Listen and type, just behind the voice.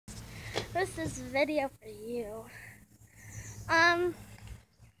This is a video for you.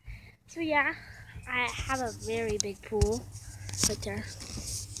 So yeah, I have a very big pool right there.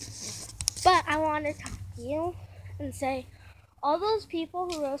 But I want to talk to you and say, all those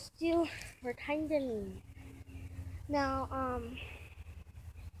people who roast you were kind of mean. Now,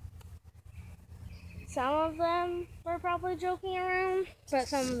 some of them were probably joking around, but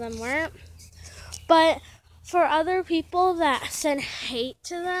some of them weren't. But for other people that send hate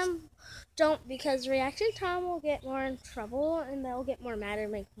to them, don't, because Reaction Time will get more in trouble and they'll get more mad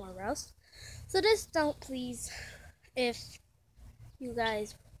and make more roast. So just don't, please, if you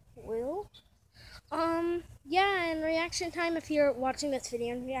guys will. Yeah, and Reaction Time, if you're watching this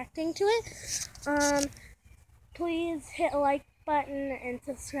video and reacting to it, please hit a like button and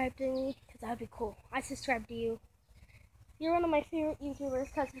subscribe to me, because that would be cool. I subscribe to you. You're one of my favorite YouTubers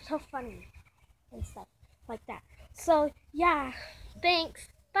because you're so funny and stuff like that. So, yeah, thanks.